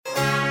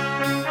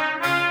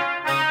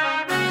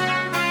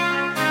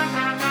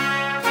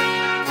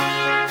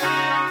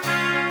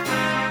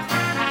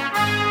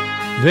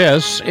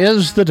This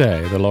is the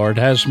day the Lord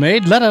has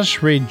made. Let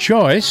us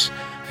rejoice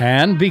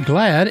and be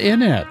glad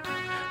in it.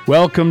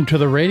 Welcome to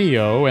the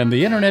radio and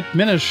the internet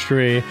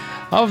ministry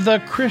of the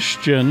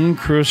Christian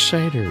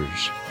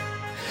Crusaders.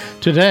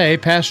 Today,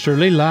 Pastor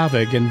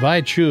Laaveg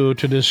invites you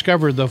to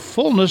discover the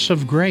fullness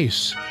of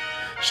grace.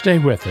 Stay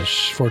with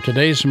us for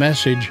today's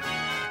message,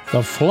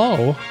 The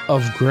Flow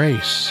of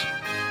Grace.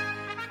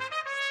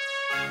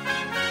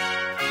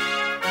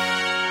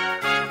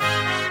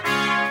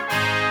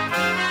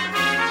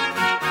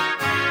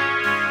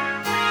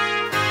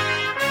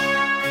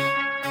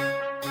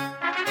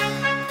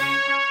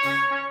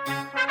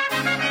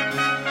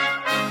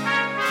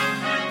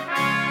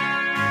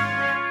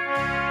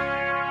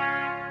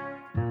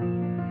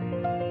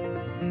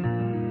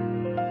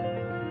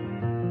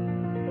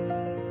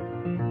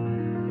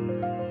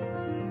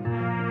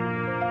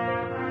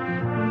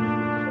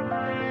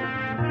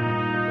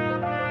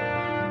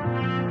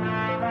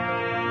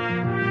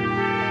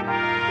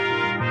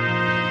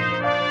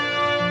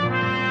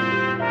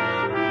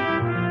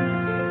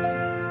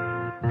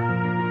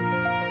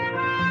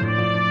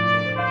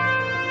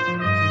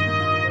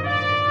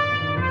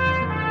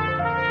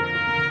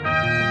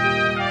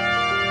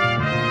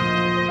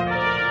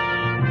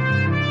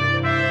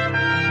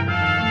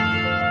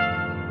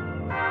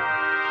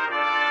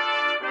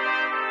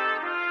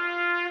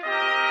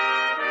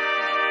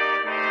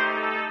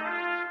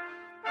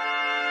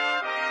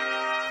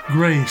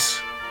 Grace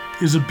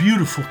is a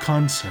beautiful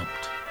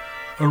concept,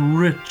 a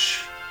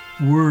rich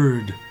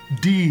word,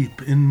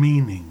 deep in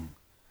meaning.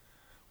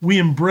 We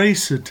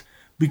embrace it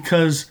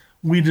because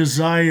we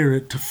desire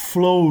it to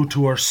flow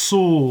to our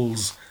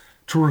souls,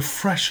 to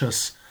refresh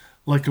us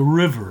like a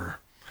river,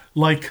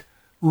 like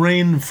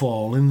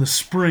rainfall in the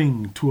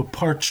spring to a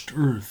parched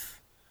earth.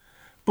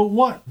 But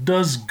what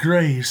does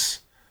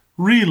grace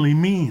really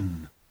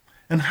mean?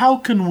 And how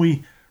can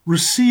we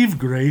receive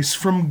grace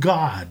from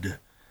God?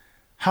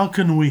 How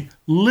can we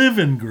live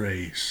in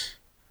grace?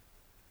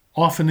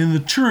 Often in the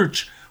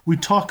church, we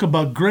talk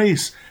about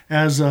grace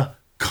as a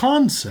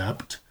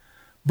concept,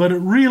 but it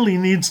really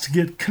needs to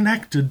get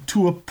connected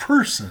to a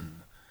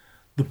person.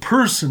 The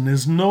person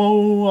is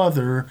no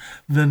other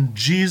than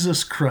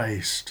Jesus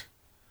Christ.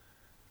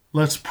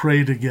 Let's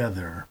pray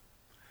together.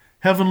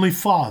 Heavenly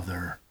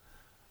Father,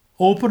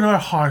 open our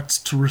hearts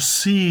to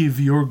receive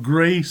your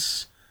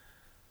grace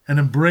and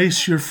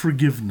embrace your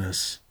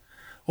forgiveness.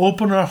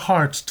 Open our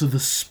hearts to the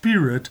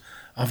Spirit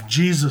of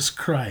Jesus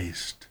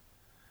Christ.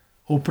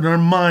 Open our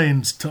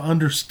minds to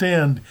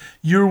understand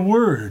your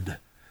word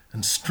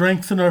and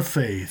strengthen our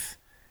faith.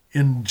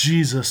 In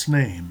Jesus'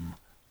 name,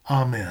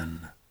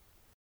 amen.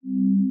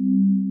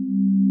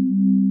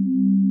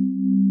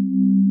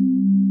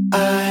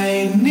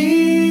 I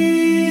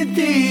need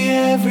thee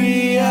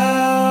every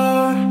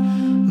hour,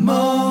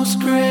 most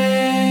gracious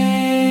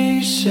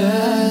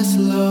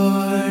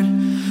Lord.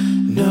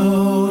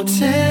 No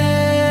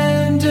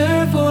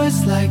tender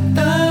voice like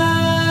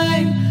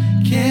thine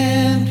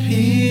can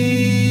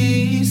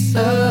peace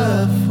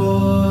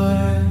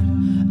afford.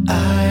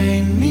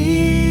 I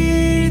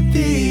need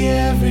thee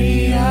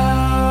every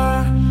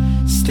hour,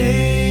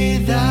 stay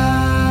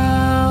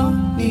thou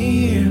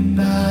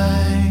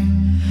nearby.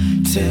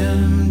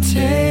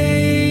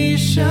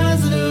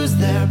 Temptations lose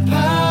their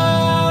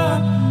power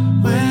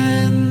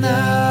when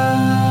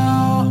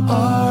thou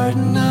art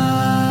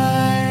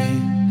nigh.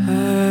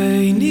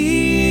 I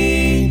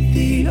need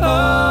thee, oh,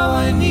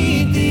 I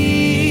need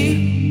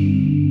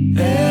thee.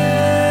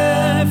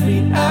 Every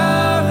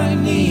hour I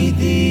need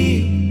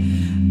thee.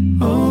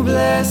 Oh,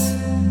 bless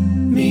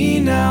me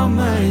now,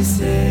 my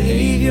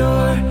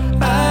Savior.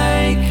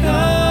 I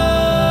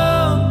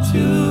come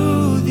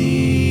to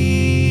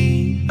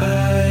thee.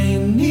 I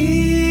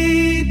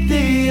need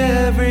thee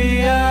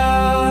every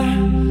hour,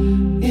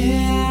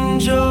 in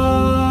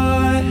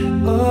joy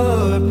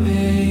or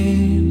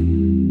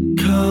pain.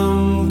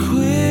 Come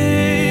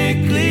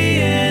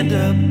quickly and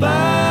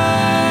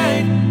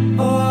abide,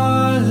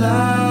 or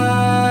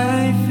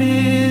life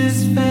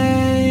is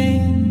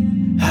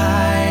vain.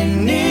 I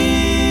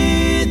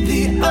need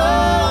thee, oh,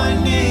 I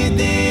need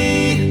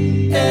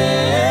thee.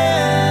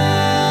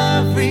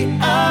 Every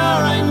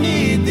hour I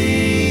need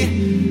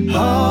thee.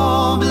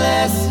 Oh,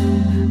 bless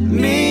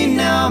me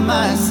now,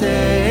 my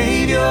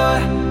Savior.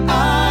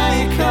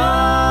 I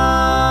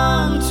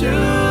come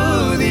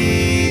to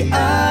thee.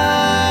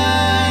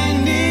 I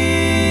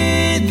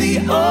need thee,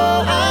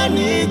 oh, I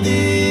need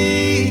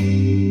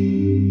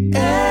thee.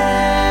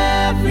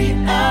 Every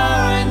hour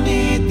I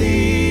need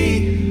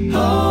thee.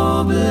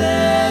 Oh,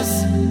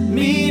 bless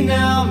me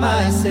now,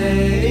 my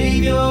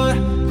Savior.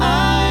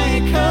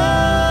 I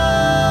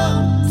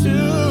come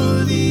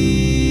to thee.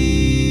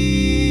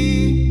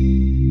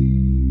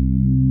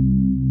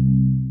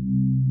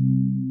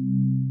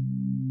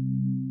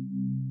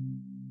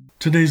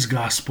 Today's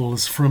gospel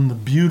is from the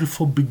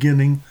beautiful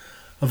beginning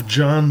of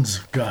John's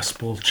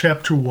Gospel,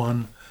 chapter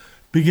 1,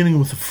 beginning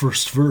with the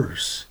first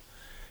verse.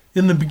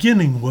 In the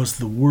beginning was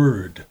the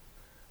Word,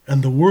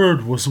 and the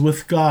Word was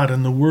with God,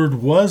 and the Word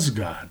was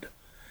God.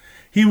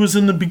 He was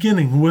in the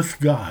beginning with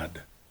God.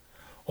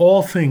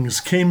 All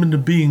things came into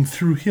being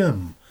through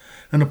him,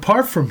 and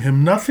apart from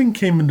him nothing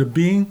came into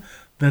being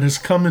that has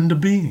come into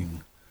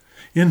being.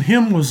 In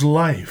him was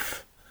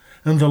life,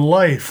 and the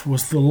life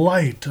was the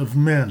light of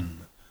men.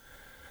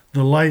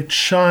 The light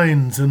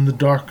shines in the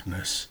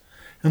darkness,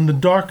 and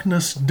the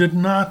darkness did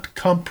not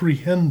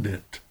comprehend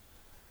it.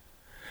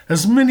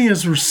 As many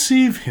as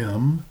receive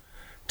him,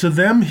 to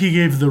them he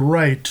gave the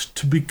right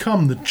to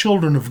become the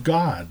children of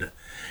God,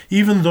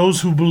 even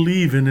those who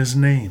believe in his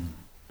name,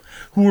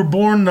 who were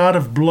born not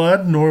of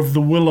blood, nor of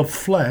the will of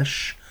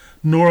flesh,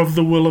 nor of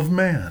the will of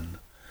man,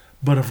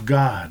 but of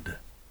God.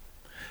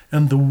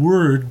 And the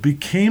Word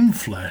became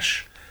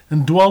flesh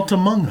and dwelt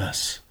among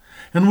us,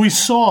 and we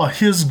saw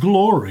his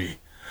glory,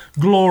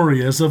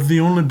 glory as of the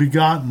only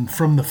begotten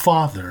from the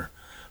Father,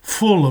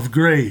 full of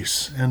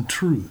grace and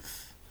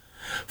truth.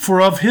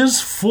 For of his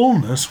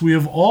fullness we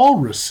have all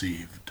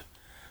received,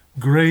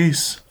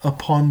 grace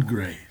upon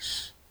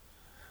grace.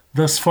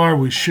 Thus far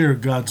we share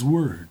God's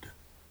word.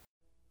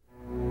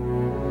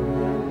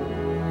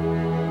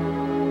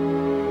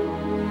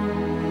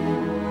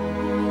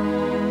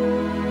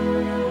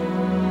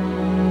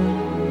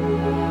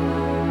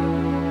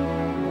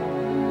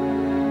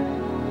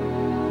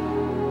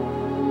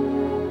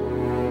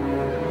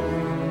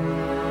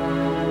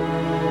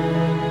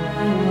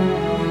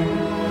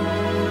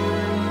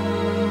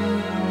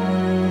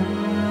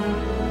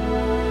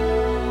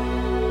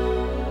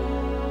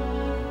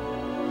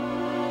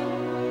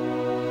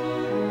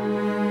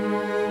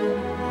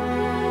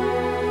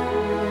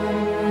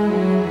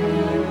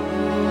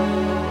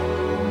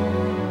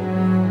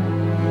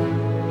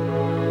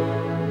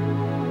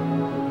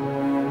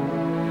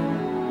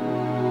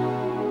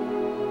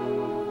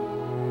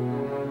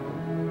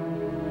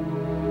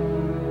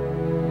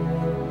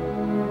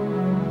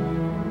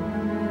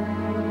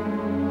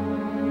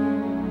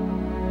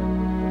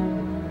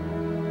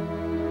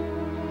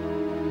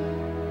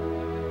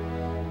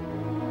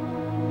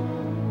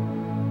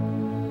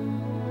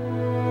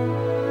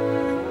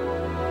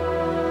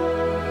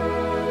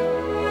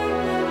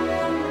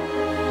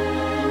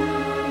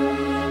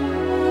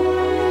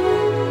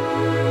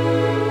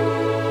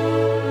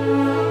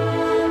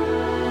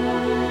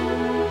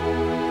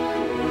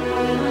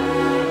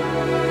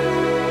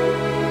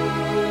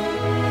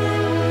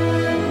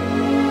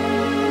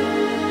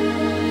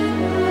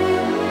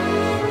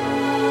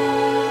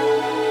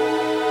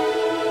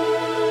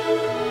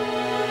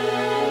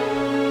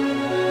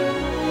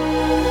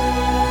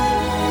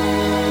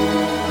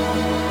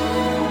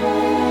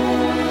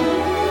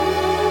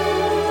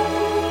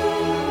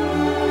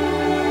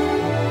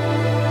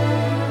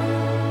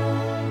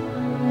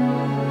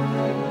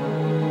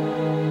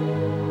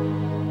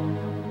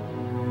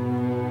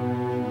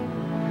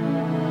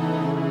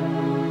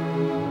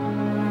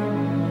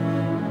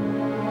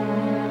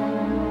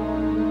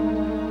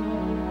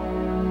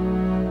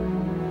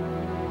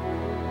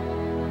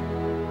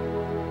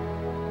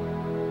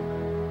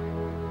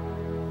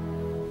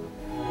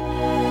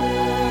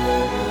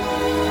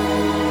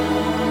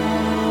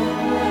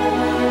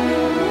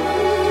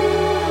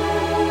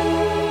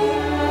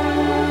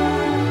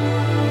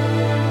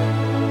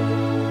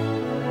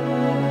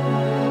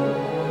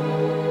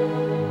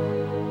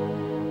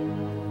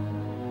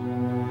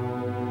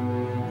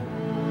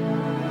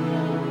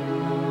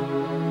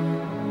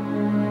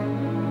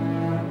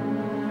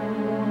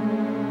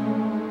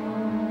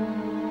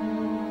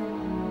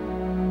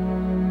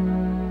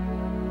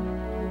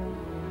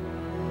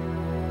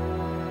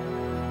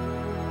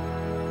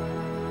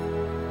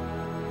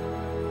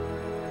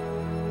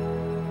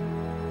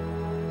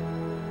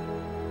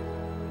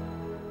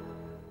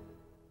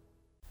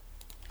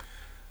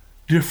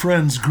 Dear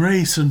friends,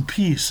 grace and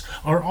peace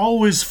are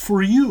always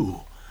for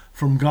you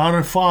from God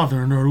our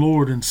Father and our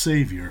Lord and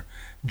Savior,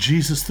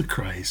 Jesus the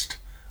Christ.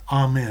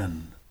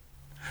 Amen.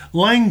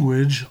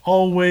 Language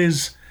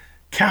always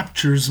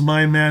captures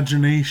my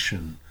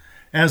imagination.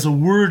 As a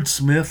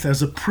wordsmith,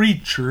 as a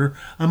preacher,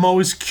 I'm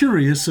always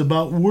curious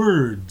about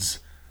words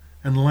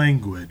and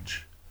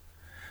language.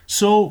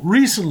 So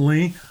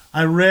recently,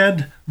 I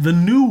read the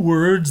new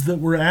words that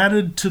were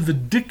added to the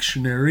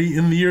dictionary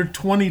in the year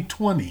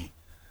 2020.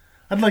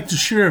 I'd like to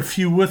share a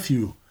few with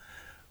you.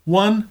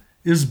 One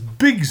is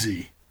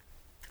bigsy.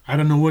 I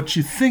don't know what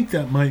you think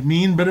that might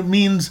mean, but it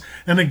means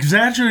an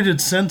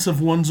exaggerated sense of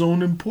one's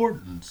own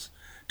importance,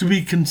 to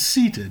be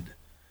conceited.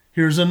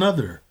 Here's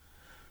another,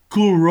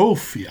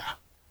 coulrophia.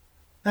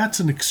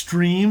 That's an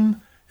extreme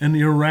and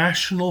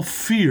irrational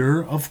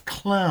fear of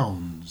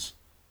clowns.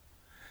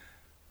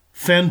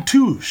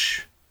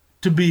 Fantouche,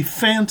 to be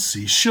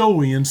fancy,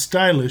 showy, and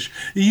stylish.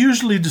 It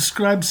usually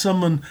describes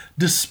someone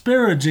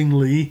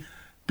disparagingly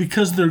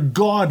because they're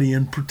gaudy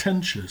and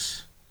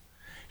pretentious.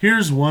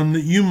 Here's one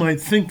that you might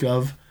think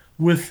of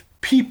with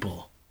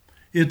people.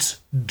 It's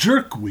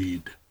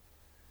jerkweed.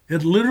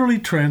 It literally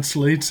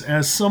translates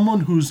as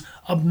someone who's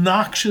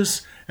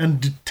obnoxious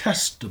and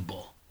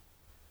detestable.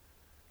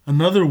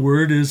 Another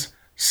word is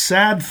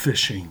sad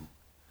fishing.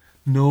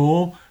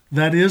 No,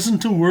 That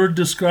isn't a word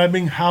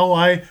describing how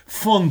I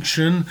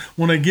function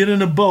when I get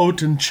in a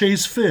boat and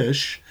chase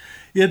fish.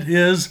 It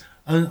is,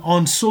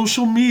 on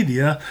social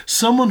media,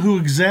 someone who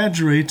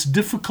exaggerates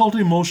difficult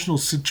emotional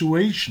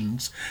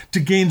situations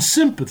to gain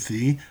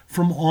sympathy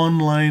from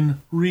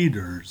online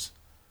readers.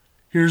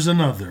 Here's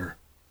another.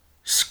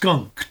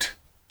 Skunked.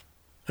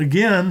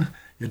 Again,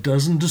 it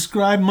doesn't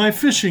describe my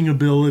fishing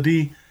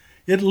ability.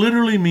 It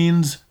literally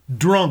means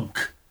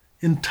drunk,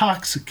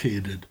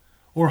 intoxicated,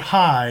 or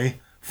high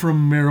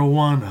from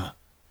marijuana.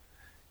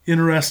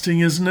 Interesting,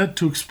 isn't it,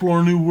 to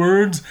explore new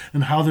words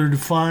and how they're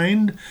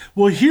defined?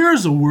 Well,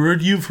 here's a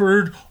word you've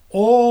heard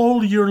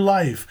all your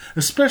life,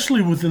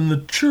 especially within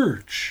the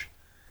church.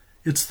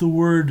 It's the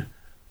word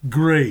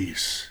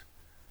grace.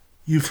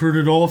 You've heard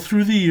it all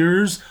through the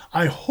years.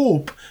 I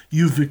hope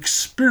you've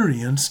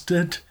experienced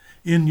it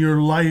in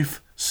your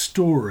life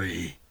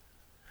story.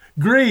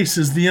 Grace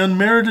is the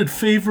unmerited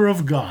favor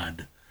of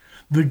God,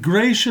 the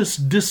gracious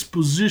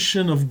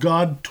disposition of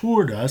God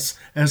toward us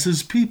as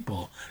his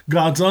people,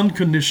 God's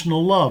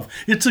unconditional love.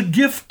 It's a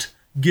gift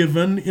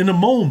given in a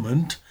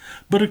moment,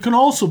 but it can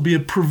also be a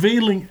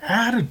prevailing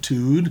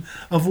attitude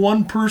of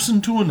one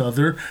person to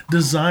another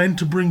designed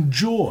to bring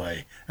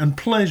joy and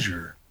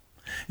pleasure.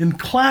 In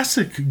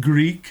classic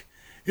Greek,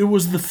 it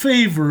was the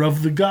favor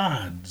of the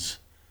gods.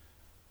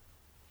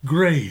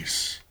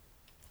 Grace.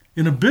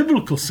 In a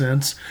biblical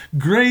sense,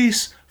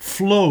 grace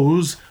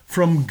flows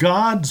from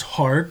God's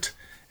heart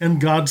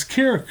and God's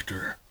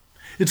character.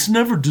 It's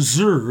never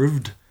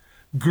deserved.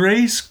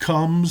 Grace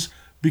comes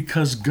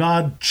because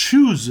God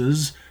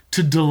chooses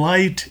to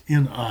delight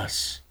in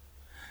us.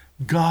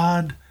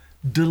 God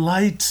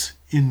delights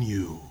in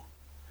you.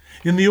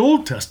 In the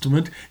Old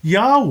Testament,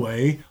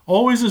 Yahweh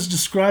always is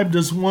described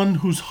as one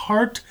whose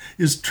heart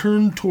is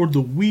turned toward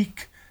the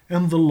weak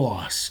and the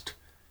lost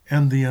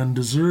and the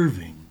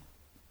undeserving.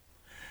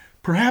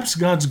 Perhaps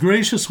God's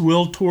gracious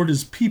will toward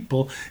his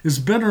people is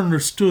better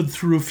understood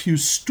through a few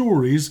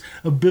stories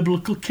of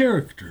biblical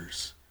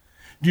characters.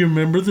 Do you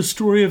remember the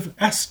story of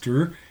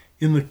Esther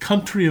in the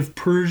country of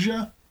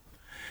Persia?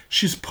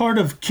 She's part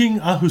of King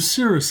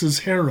Ahasuerus'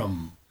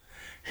 harem.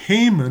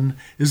 Haman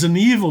is an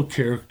evil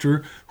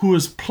character who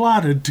has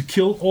plotted to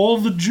kill all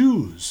the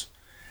Jews.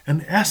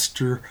 And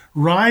Esther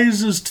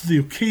rises to the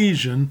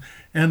occasion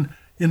and,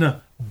 in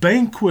a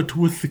banquet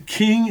with the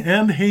king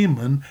and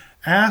Haman,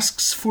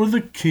 asks for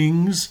the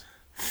king's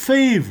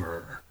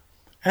favor.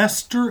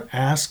 Esther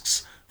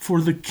asks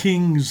for the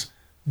king's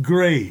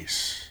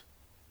grace.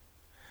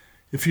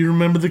 If you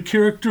remember the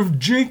character of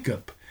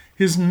Jacob,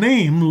 his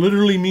name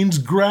literally means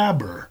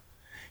grabber.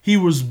 He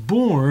was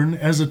born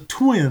as a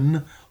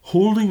twin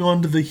holding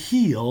onto the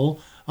heel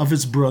of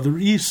his brother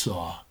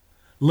Esau.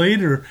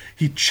 Later,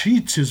 he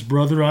cheats his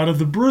brother out of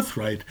the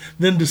birthright,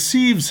 then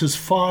deceives his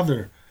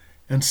father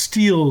and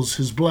steals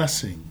his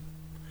blessing.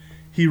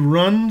 He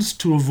runs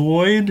to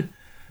avoid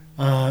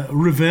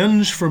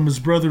revenge from his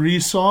brother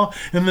Esau,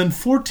 and then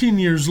 14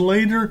 years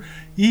later,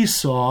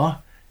 Esau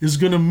is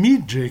going to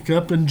meet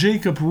Jacob, and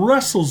Jacob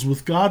wrestles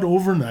with God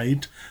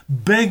overnight,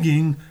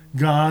 begging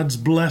God's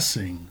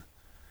blessing.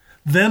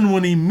 Then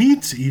when he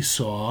meets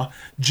Esau,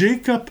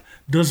 Jacob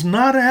does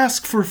not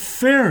ask for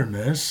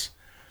fairness,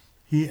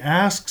 he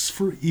asks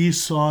for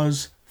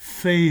Esau's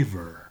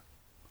favor.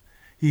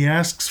 He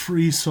asks for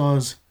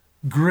Esau's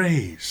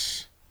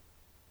grace.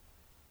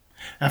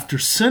 After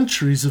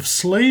centuries of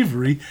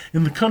slavery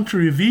in the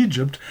country of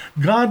Egypt,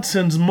 God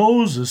sends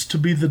Moses to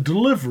be the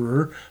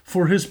deliverer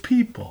for his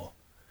people.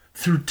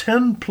 Through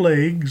 10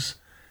 plagues,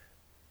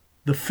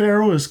 the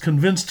Pharaoh is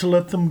convinced to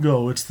let them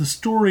go. It's the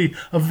story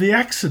of the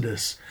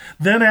Exodus.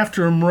 Then,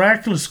 after a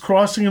miraculous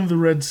crossing of the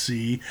Red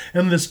Sea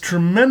and this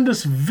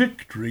tremendous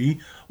victory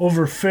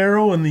over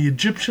Pharaoh and the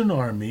Egyptian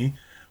army,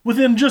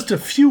 within just a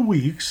few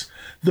weeks,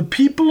 the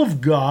people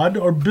of God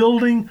are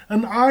building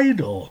an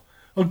idol,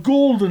 a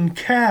golden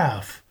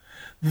calf.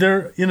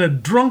 They're in a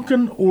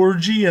drunken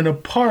orgy and a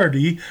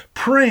party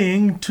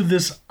praying to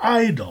this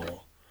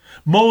idol.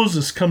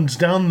 Moses comes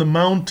down the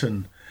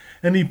mountain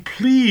and he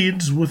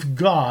pleads with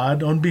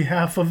God on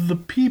behalf of the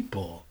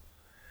people.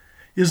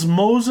 Is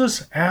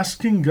Moses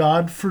asking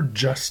God for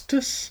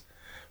justice?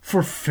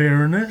 For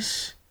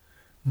fairness?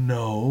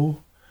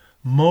 No.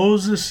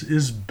 Moses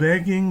is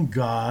begging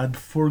God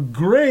for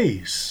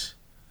grace,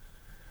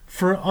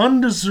 for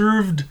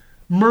undeserved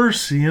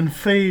mercy and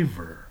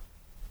favor.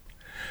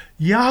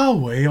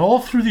 Yahweh, all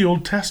through the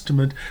Old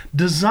Testament,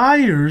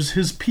 desires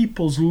his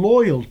people's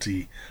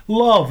loyalty,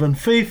 love, and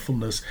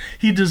faithfulness.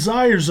 He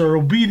desires our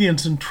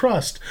obedience and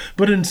trust,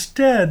 but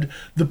instead,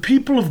 the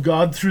people of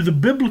God, through the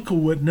biblical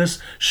witness,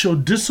 show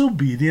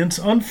disobedience,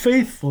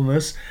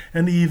 unfaithfulness,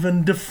 and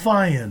even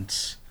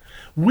defiance.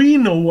 We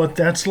know what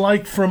that's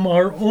like from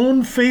our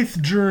own faith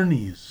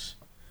journeys.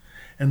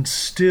 And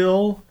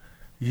still,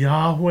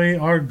 Yahweh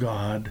our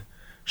God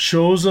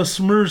shows us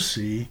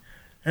mercy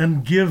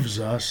and gives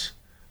us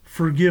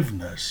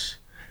forgiveness.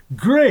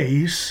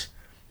 Grace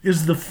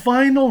is the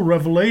final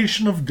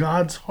revelation of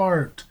God's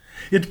heart.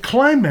 It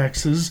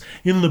climaxes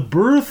in the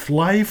birth,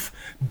 life,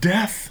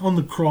 death on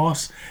the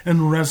cross,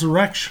 and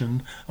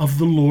resurrection of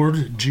the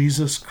Lord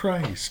Jesus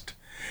Christ.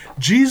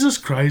 Jesus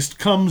Christ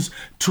comes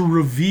to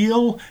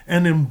reveal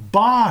and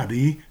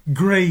embody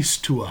grace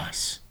to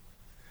us.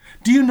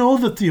 Do you know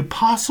that the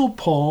Apostle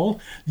Paul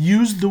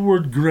used the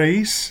word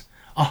grace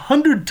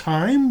 100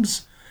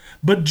 times,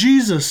 but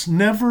Jesus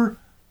never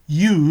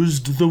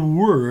used the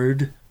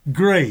word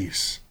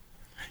grace?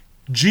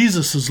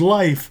 Jesus'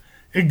 life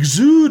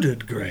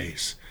exuded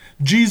grace.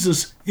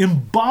 Jesus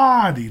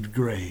embodied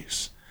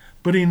grace,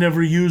 but he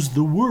never used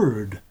the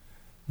word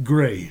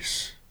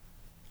grace.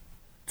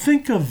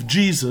 Think of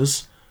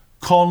Jesus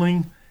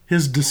calling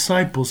his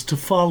disciples to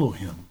follow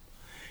him.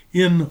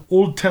 In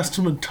Old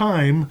Testament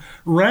time,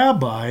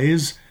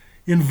 rabbis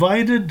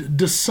invited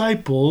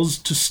disciples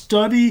to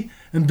study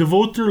and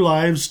devote their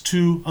lives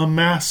to a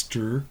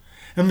master,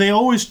 and they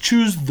always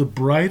choose the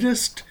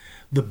brightest,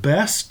 the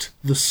best,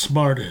 the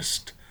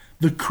smartest,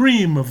 the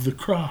cream of the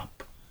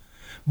crop.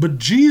 But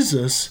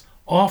Jesus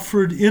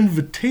offered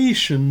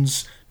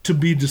invitations to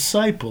be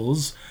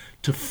disciples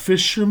to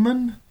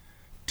fishermen,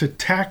 to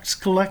tax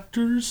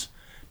collectors,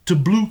 to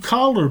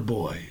blue-collar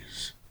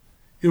boys.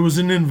 It was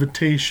an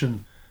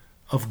invitation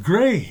of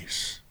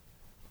grace.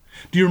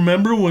 Do you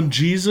remember when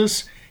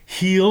Jesus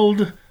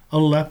healed a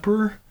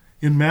leper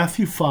in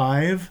Matthew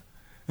 5?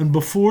 And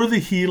before the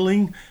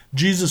healing,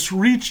 Jesus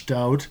reached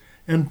out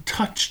and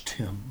touched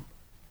him.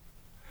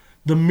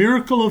 The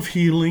miracle of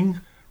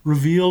healing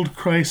revealed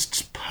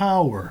Christ's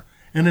power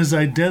and his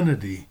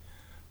identity,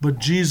 but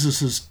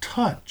Jesus'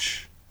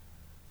 touch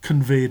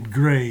conveyed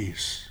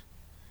grace.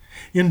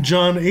 In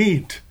John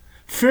 8,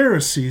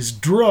 Pharisees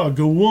drug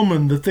a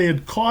woman that they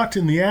had caught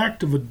in the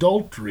act of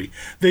adultery.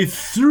 They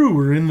threw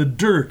her in the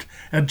dirt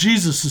at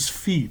Jesus'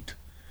 feet.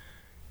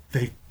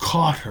 They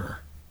caught her.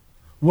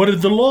 What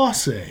did the law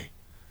say?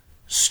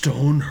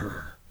 Stone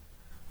her.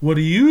 What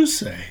do you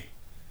say?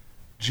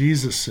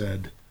 Jesus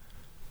said,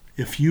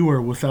 if you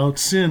are without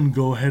sin,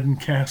 go ahead and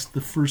cast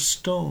the first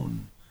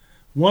stone.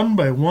 One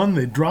by one,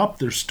 they dropped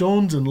their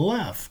stones and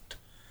left.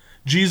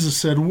 Jesus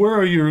said, where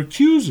are your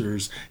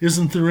accusers?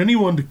 Isn't there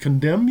anyone to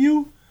condemn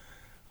you?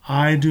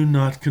 I do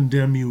not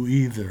condemn you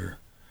either.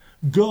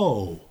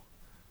 Go,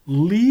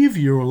 leave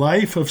your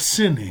life of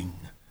sinning,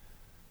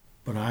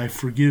 but I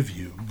forgive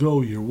you.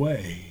 Go your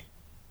way.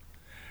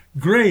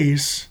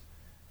 Grace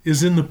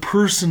is in the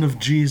person of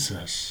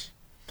Jesus.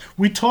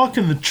 We talk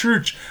in the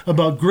church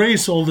about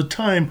grace all the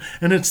time,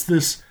 and it's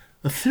this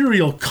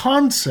ethereal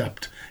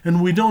concept,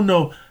 and we don't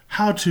know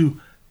how to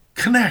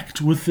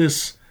connect with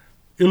this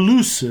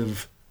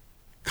elusive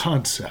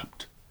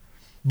concept.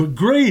 But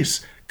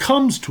grace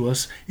comes to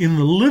us in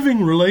the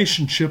living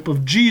relationship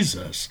of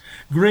Jesus.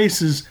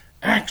 Grace is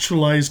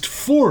actualized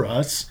for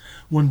us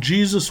when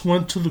Jesus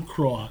went to the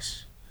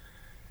cross,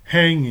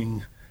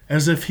 hanging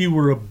as if he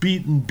were a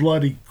beaten,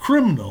 bloody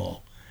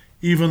criminal,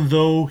 even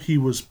though he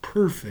was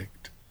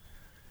perfect.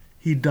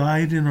 He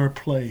died in our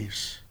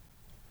place.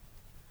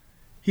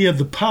 He had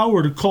the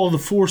power to call the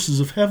forces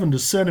of heaven to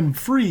set him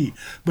free,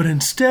 but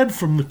instead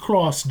from the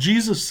cross,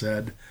 Jesus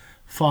said,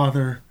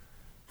 Father,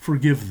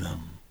 forgive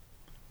them.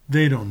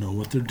 They don't know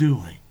what they're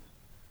doing.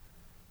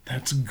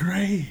 That's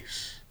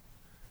grace.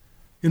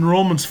 In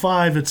Romans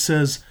 5, it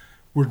says,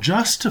 we're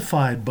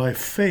justified by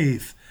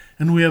faith,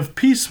 and we have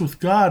peace with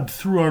God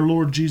through our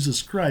Lord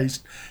Jesus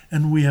Christ,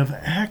 and we have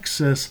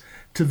access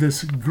to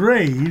this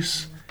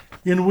grace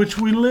in which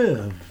we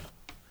live.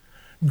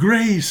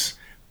 Grace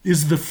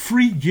is the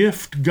free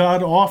gift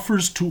God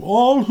offers to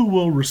all who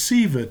will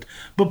receive it.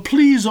 But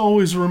please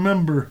always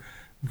remember,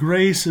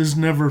 grace is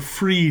never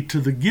free to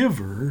the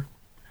giver.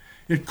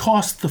 It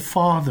cost the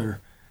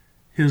Father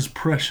his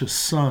precious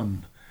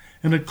Son,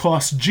 and it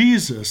cost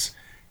Jesus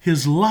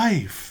his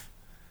life,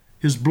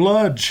 his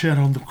blood shed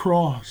on the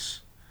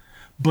cross.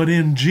 But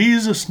in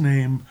Jesus'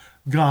 name,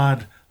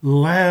 God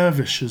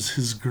lavishes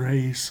his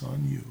grace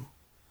on you.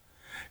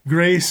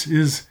 Grace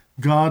is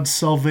God's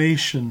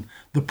salvation,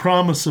 the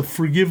promise of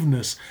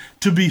forgiveness,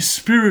 to be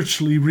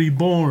spiritually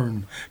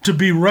reborn, to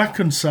be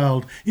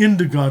reconciled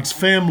into God's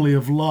family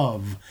of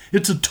love.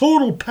 It's a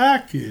total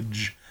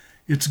package.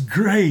 It's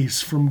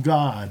grace from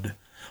God.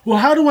 Well,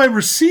 how do I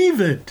receive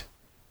it?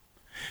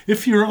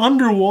 If you're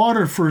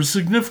underwater for a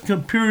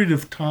significant period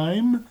of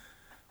time,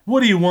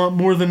 what do you want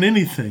more than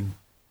anything?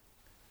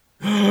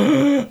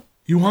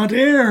 You want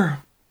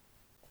air.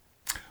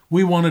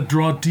 We want to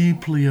draw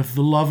deeply of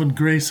the love and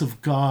grace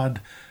of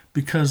God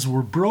because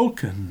we're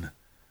broken.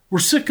 We're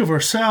sick of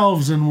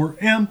ourselves and we're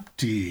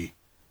empty.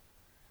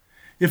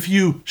 If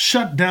you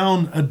shut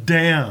down a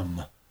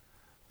dam,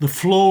 the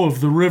flow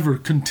of the river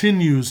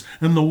continues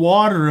and the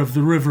water of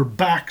the river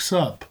backs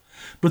up.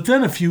 But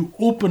then if you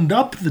opened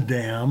up the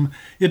dam,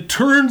 it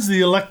turns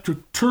the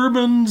electric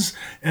turbines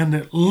and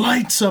it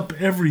lights up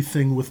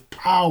everything with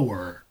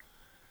power.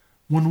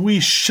 When we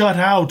shut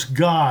out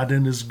God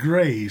and his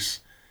grace,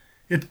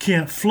 it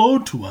can't flow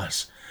to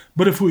us.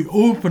 But if we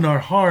open our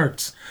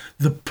hearts,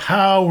 the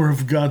power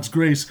of God's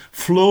grace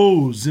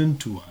flows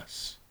into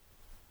us.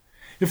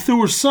 If there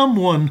were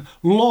someone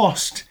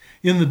lost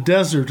in the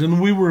desert, and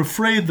we were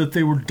afraid that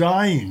they were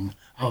dying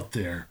out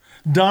there,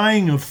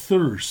 dying of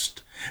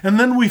thirst. And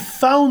then we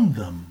found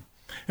them,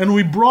 and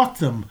we brought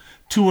them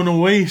to an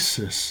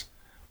oasis.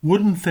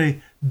 Wouldn't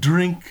they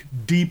drink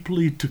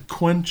deeply to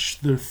quench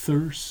their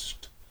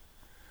thirst?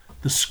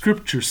 The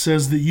scripture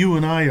says that you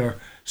and I are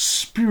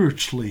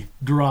spiritually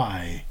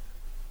dry,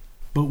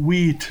 but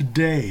we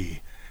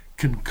today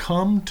can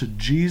come to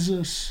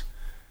Jesus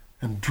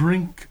and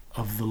drink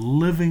of the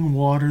living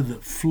water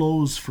that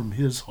flows from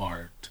his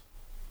heart.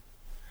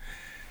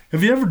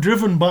 Have you ever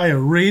driven by a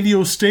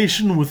radio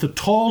station with a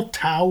tall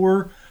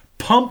tower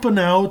pumping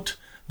out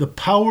the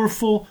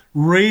powerful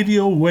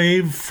radio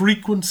wave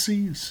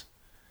frequencies?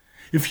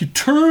 If you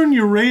turn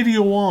your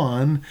radio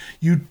on,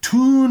 you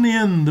tune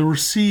in the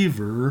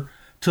receiver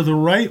to the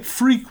right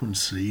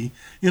frequency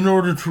in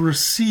order to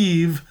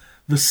receive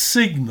the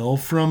signal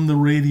from the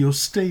radio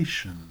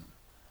station.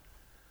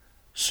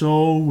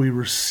 So we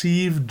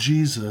receive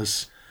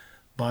Jesus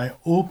by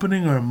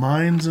opening our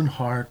minds and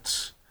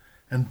hearts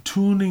and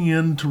tuning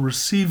in to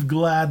receive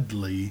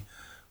gladly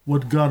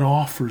what God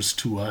offers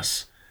to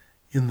us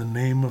in the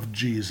name of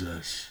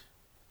Jesus.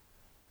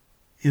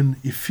 In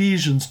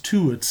Ephesians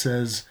 2 it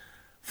says,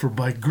 "For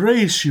by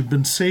grace you've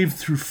been saved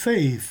through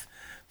faith.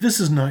 This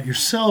is not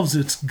yourselves,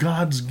 it's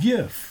God's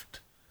gift."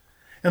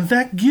 And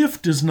that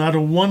gift is not a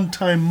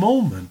one-time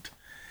moment.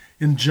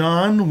 In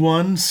John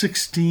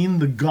 1:16,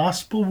 the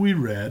gospel we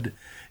read,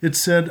 it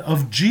said,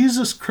 "Of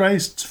Jesus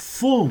Christ's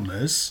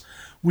fullness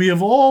we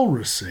have all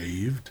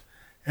received,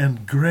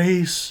 and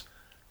grace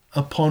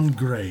upon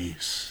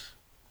grace."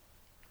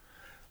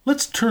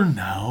 Let's turn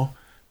now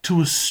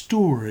to a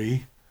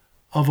story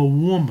of a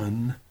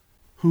woman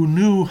who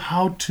knew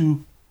how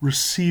to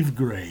receive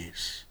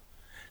grace.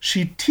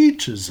 She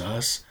teaches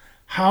us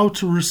how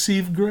to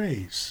receive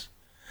grace.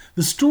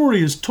 The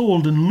story is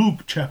told in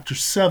Luke chapter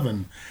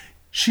 7.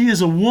 She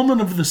is a woman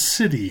of the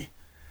city.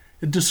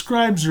 It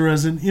describes her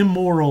as an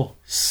immoral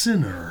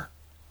sinner.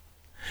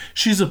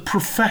 She's a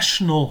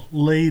professional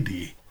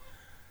lady.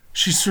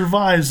 She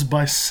survives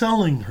by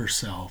selling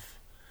herself.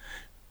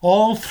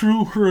 All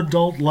through her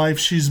adult life,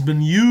 she's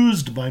been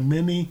used by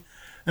many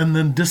and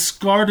then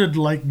discarded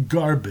like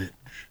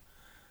garbage,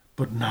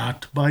 but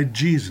not by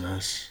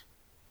Jesus.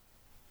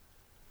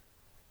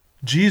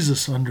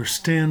 Jesus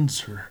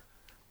understands her,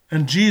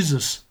 and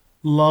Jesus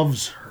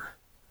loves her.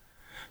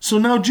 So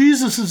now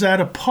Jesus is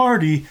at a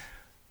party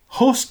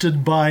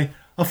hosted by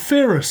a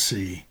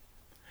Pharisee,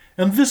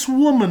 and this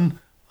woman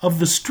of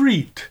the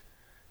street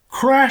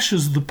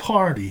crashes the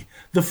party.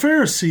 The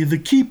Pharisee, the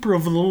keeper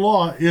of the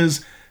law,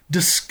 is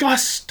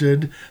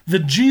disgusted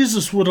that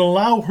Jesus would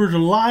allow her to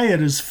lie at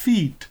his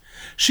feet.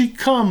 She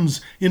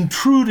comes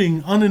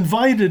intruding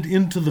uninvited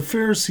into the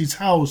Pharisee's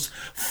house,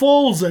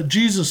 falls at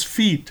Jesus'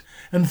 feet,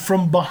 and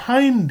from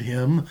behind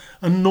him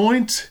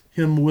anoints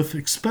him with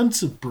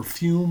expensive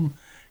perfume,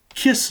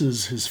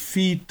 kisses his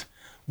feet,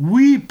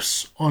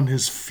 weeps on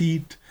his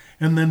feet,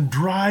 and then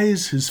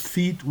dries his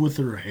feet with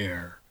her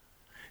hair.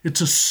 It's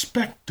a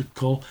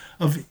spectacle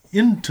of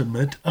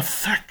intimate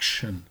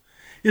affection.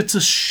 It's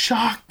a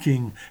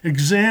shocking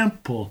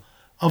example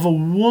of a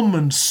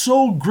woman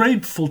so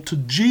grateful to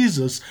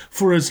Jesus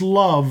for his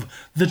love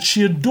that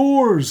she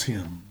adores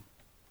him.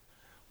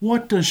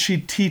 What does she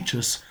teach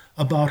us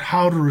about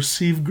how to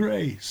receive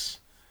grace?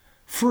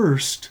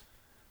 First,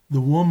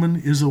 the woman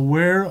is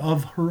aware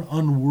of her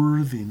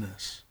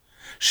unworthiness.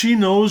 She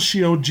knows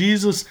she owed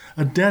Jesus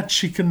a debt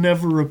she can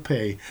never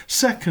repay.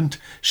 Second,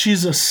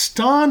 she's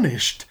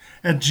astonished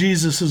at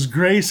Jesus'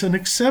 grace and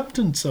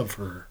acceptance of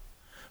her.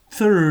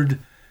 Third,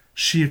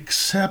 she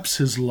accepts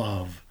his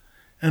love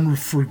and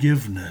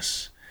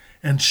forgiveness,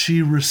 and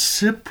she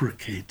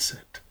reciprocates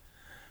it.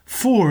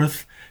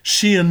 Fourth,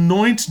 she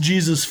anoints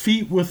Jesus'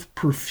 feet with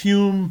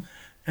perfume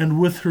and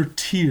with her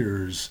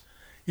tears.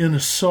 In a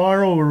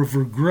sorrow of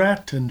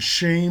regret and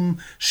shame,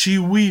 she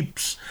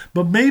weeps,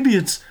 but maybe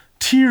it's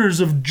tears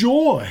of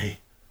joy.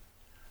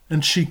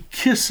 And she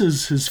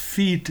kisses his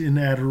feet in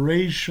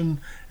adoration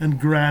and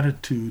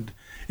gratitude.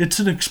 It's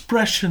an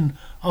expression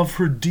of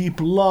her deep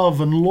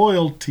love and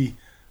loyalty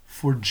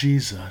for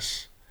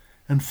Jesus.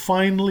 And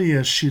finally,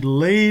 as she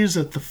lays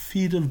at the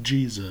feet of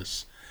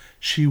Jesus,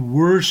 she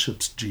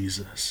worships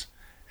Jesus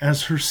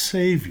as her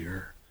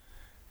Savior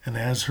and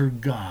as her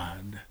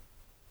God.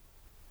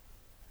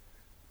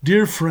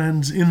 Dear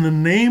friends, in the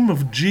name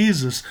of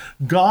Jesus,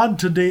 God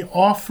today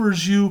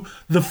offers you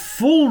the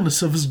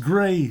fullness of his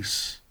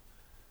grace.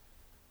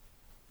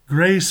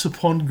 Grace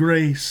upon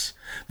grace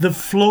that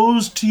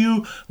flows to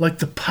you like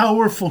the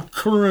powerful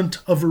current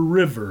of a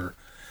river.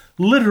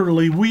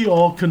 Literally, we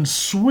all can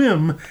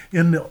swim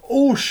in the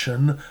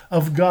ocean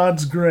of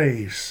God's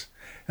grace.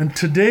 And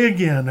today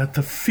again, at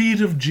the feet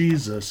of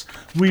Jesus,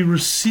 we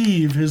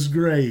receive his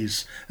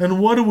grace. And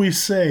what do we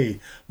say?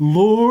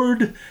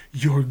 Lord,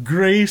 your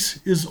grace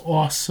is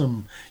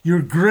awesome.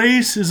 Your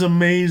grace is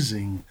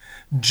amazing.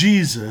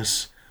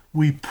 Jesus,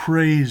 we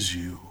praise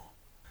you.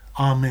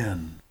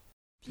 Amen.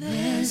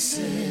 Blessed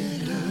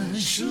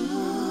assurance,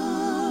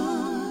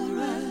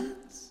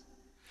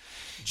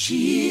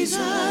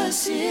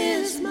 Jesus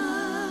is mine.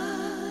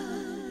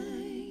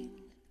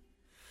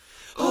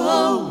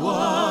 Oh,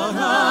 what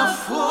a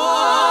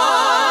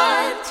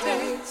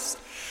foretaste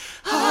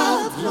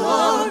of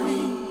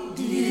glory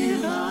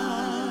divine,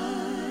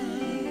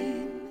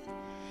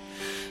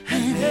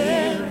 an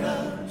heir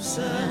of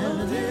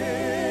salvation,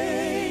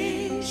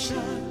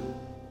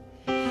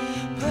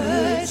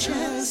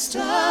 purchased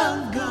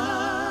of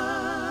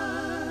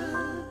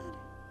God,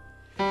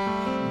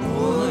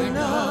 born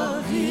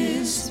of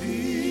His Spirit,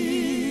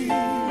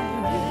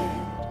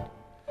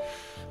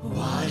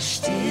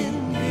 washed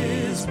in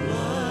His blood.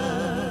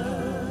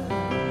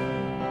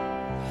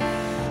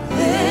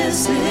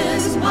 This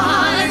is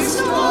my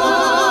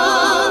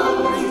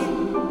story.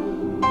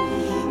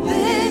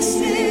 This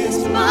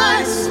is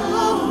my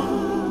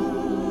song,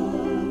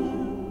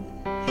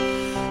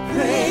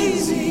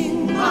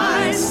 praising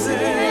my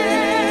Savior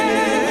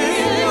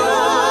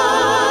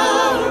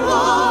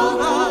all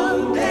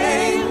the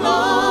day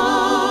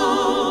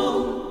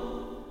long.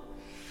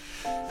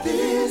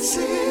 This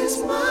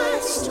is my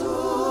story.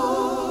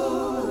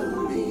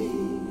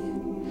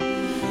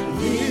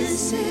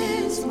 This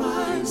is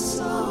my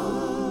song,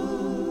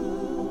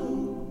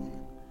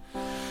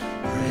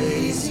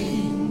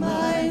 praising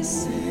my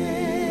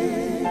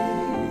Savior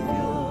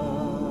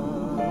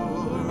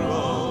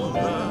all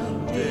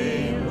the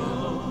day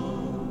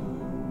long.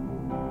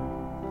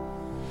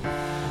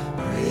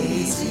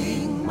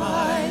 Praising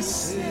my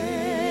Savior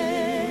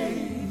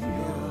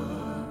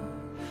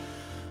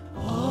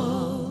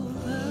all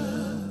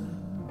the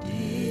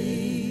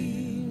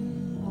day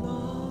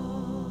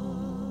long.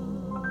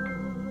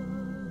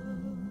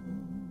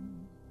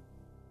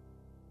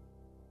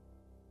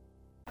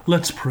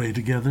 Let's pray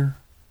together.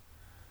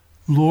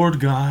 Lord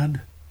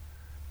God,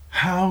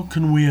 how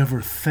can we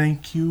ever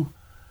thank you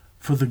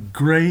for the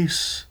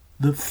grace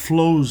that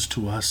flows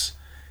to us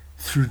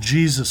through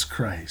Jesus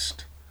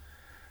Christ?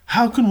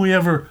 How can we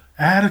ever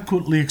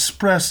adequately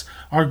express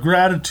our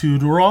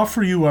gratitude or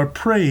offer you our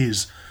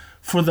praise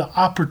for the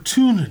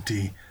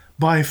opportunity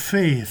by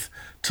faith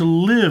to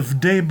live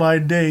day by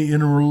day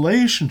in a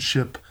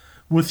relationship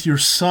with your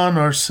Son,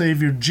 our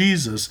Savior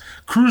Jesus,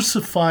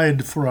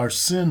 crucified for our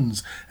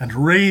sins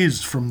and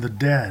raised from the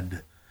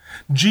dead?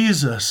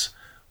 Jesus,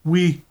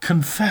 we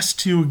confess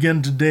to you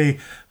again today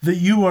that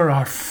you are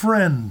our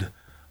friend,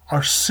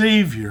 our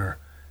Savior,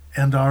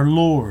 and our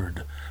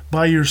Lord.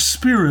 By your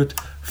Spirit,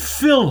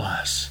 fill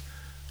us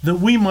that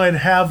we might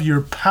have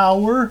your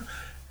power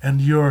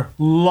and your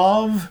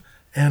love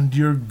and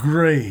your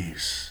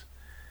grace.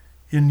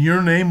 In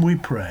your name we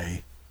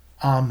pray.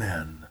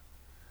 Amen.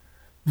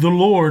 The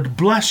Lord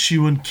bless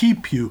you and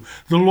keep you.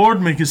 The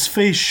Lord make his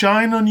face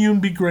shine on you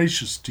and be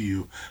gracious to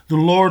you. The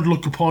Lord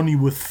look upon you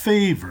with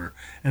favor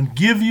and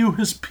give you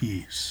his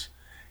peace.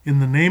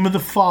 In the name of the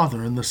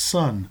Father, and the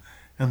Son,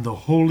 and the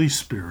Holy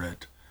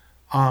Spirit.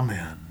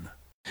 Amen.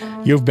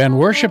 You've been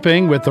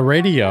worshiping with the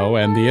radio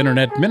and the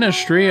internet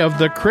ministry of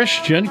the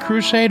Christian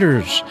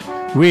Crusaders.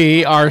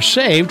 We are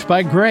saved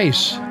by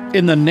grace.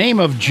 In the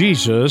name of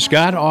Jesus,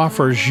 God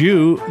offers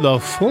you the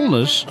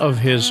fullness of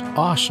his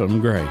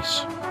awesome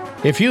grace.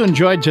 If you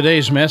enjoyed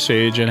today's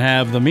message and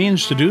have the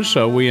means to do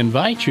so, we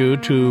invite you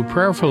to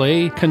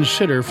prayerfully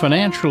consider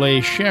financially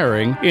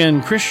sharing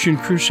in Christian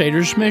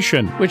Crusaders'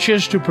 mission, which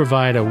is to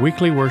provide a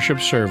weekly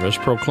worship service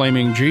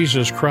proclaiming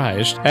Jesus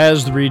Christ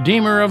as the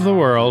Redeemer of the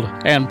world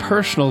and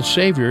personal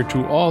Savior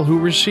to all who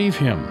receive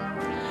him.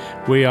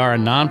 We are a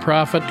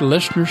nonprofit,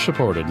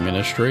 listener-supported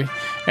ministry,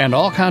 and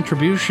all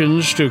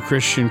contributions to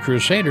Christian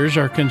Crusaders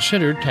are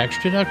considered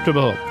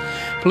tax-deductible.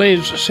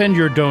 Please send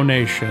your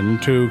donation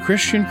to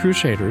Christian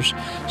Crusaders,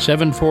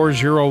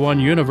 7401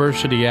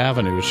 University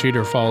Avenue,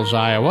 Cedar Falls,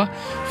 Iowa,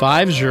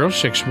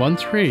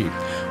 50613,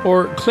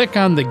 or click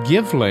on the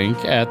Give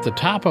link at the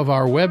top of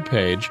our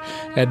webpage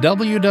at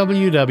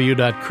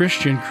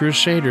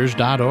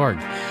www.christiancrusaders.org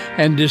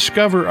and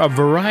discover a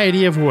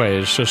variety of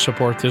ways to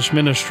support this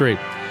ministry.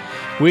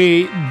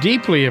 We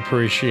deeply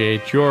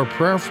appreciate your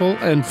prayerful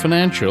and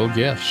financial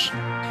gifts.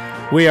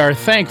 We are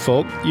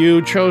thankful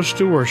you chose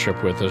to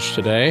worship with us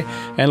today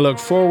and look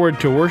forward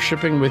to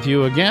worshiping with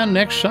you again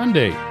next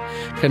Sunday.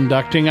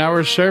 Conducting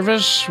our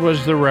service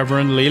was the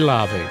Reverend Lee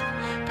Laaveg,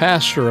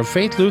 pastor of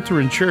Faith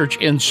Lutheran Church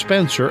in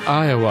Spencer,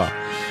 Iowa,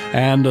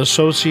 and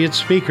associate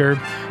speaker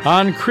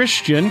on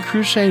Christian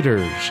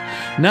Crusaders,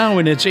 now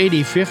in its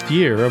 85th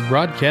year of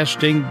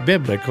broadcasting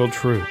biblical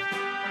truth.